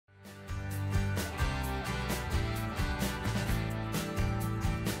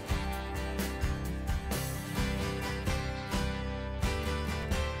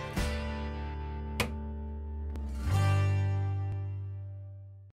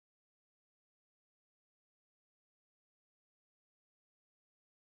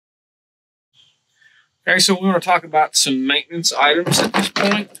Okay, so we want to talk about some maintenance items at this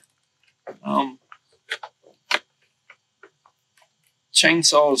point.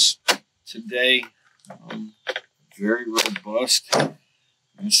 Chainsaws today, very robust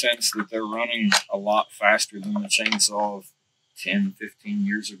in the sense that they're running a lot faster than the chainsaw of 10, 15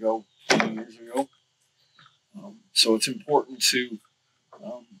 years ago, 20 years ago. So it's important to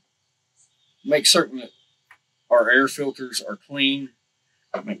make certain that our air filters are clean,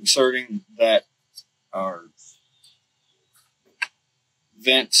 making certain that our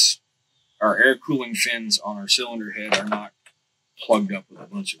vents, our air cooling fins on our cylinder head are not plugged up with a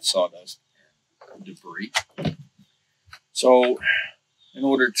bunch of sawdust and debris. So in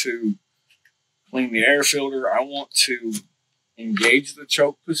order to clean the air filter, I want to engage the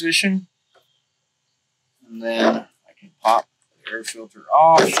choke position, and then I can pop the air filter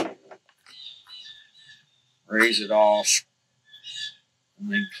off, raise it off,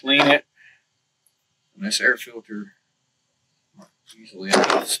 and then clean it. And this air filter usually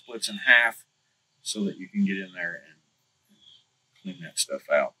splits in half so that you can get in there and clean that stuff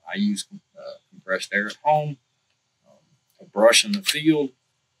out. I use compressed air at home, a brush in the field,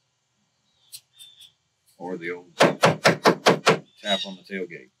 or the old tap on the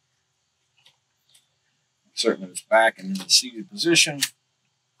tailgate. Certain that it's back and in the seated position.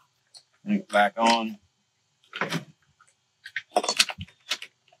 Bring it back on.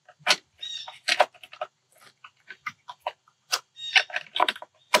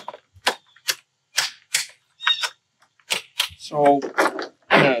 So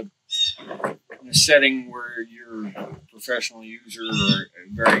in a setting where you're a professional user or a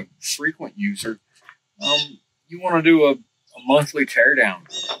very frequent user, you want to do a monthly teardown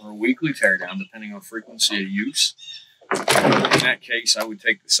or a weekly teardown, depending on frequency of use. In that case, I would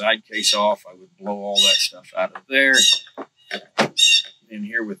take the side case off. I would blow all that stuff out of there. In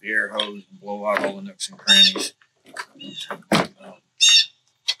here with the air hose and blow out all the nooks and crannies.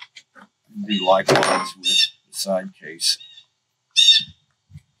 Do likewise with the side case.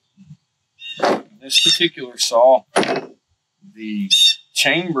 In this particular saw, the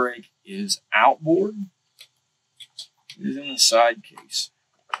chain brake is outboard. It is in the side case.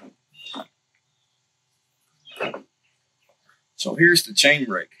 So here's the chain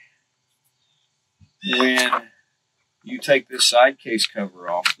brake. When you take this side case cover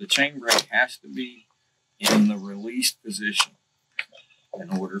off, the chain brake has to be in the released position in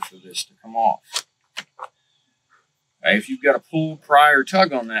order for this to come off. Now, if you've got a pull, pry, or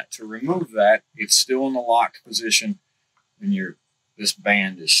tug on that to remove that, it's still in the locked position, and this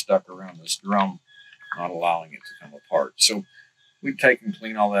band is stuck around this drum, not allowing it to come apart. So we take and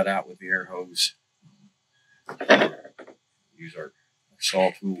clean all that out with the air hose. Use our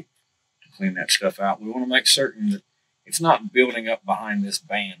saw tool to clean that stuff out. We want to make certain that it's not building up behind this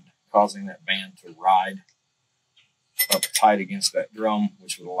band, causing that band to ride up tight against that drum,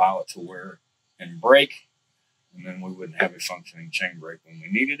 which would allow it to wear and break, and then we wouldn't have a functioning chain brake when we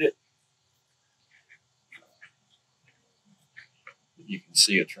needed it. You can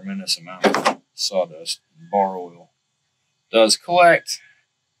see a tremendous amount of sawdust and bar oil does collect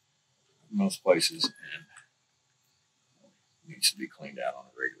in most places and needs to be cleaned out on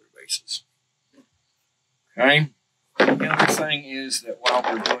a regular basis. Okay. The other thing is that while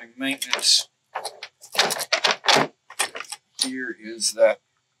we're doing maintenance here is that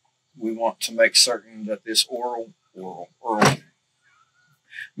we want to make certain that this oil port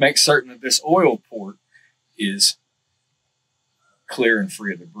is clear and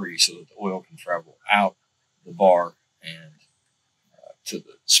free of debris so that the oil can travel out the bar and to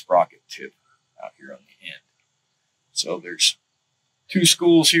the sprocket tip out here on the end. So there's two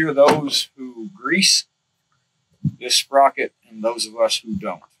schools here, those who grease this sprocket and those of us who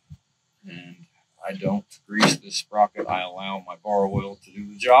don't. And I don't grease this sprocket. I allow my bar oil to do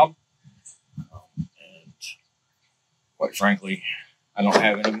the job. And quite frankly, I don't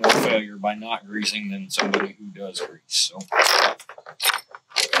have any more failure by not greasing than somebody who does grease. So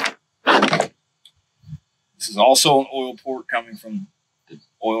this is also an oil port coming from the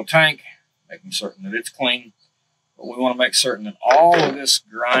oil tank, making certain that it's clean. But we want to make certain that all of this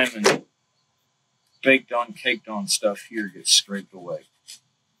grime and baked on, caked on stuff here gets scraped away.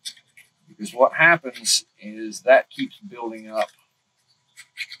 Because what happens is that keeps building up.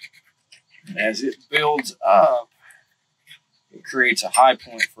 And as it builds up, it creates a high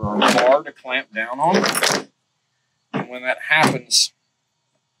point for our bar to clamp down on. And when that happens,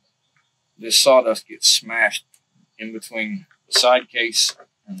 this sawdust gets smashed in between the side case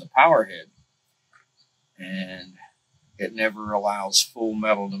and the power head. And it never allows full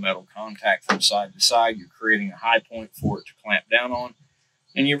metal to metal contact from side to side. You're creating a high point for it to clamp down on.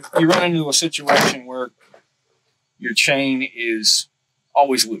 and you run into a situation where your chain is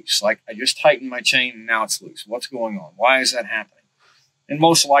always loose. Like, I just tightened my chain and now it's loose. What's going on? Why is that happening? And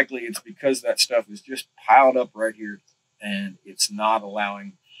most likely it's because that stuff is just piled up right here and it's not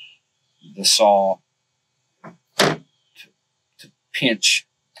allowing the saw to pinch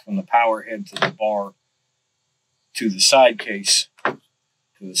from the power head to the bar to the side case,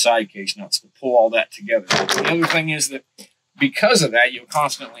 nuts to pull all that together. The other thing is that because of that, you'll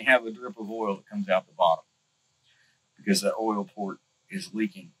constantly have a drip of oil that comes out the bottom because that oil port is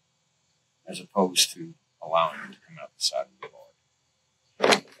leaking as opposed to allowing it to come out the side of the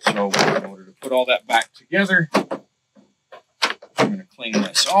bar. So in order to put all that back together, I'm going to clean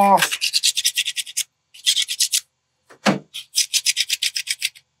this off.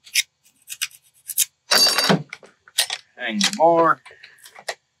 Hang the bar.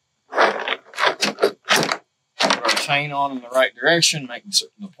 Put our chain on in the right direction, making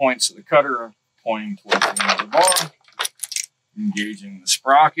certain the points of the cutter are pointing towards the end of the bar. Engaging the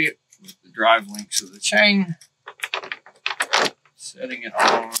sprocket with the drive links of the chain. Setting it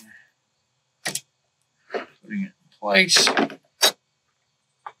on. Putting it in place.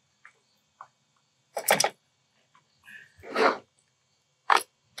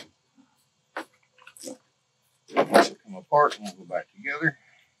 Once it come apart, and we'll go back together.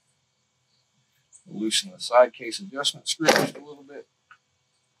 We'll loosen the side case adjustment screw just a little bit.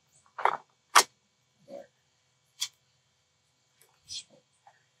 There. So,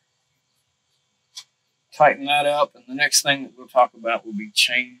 tighten that up, and the next thing that we'll talk about will be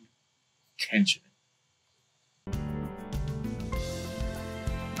chain tension.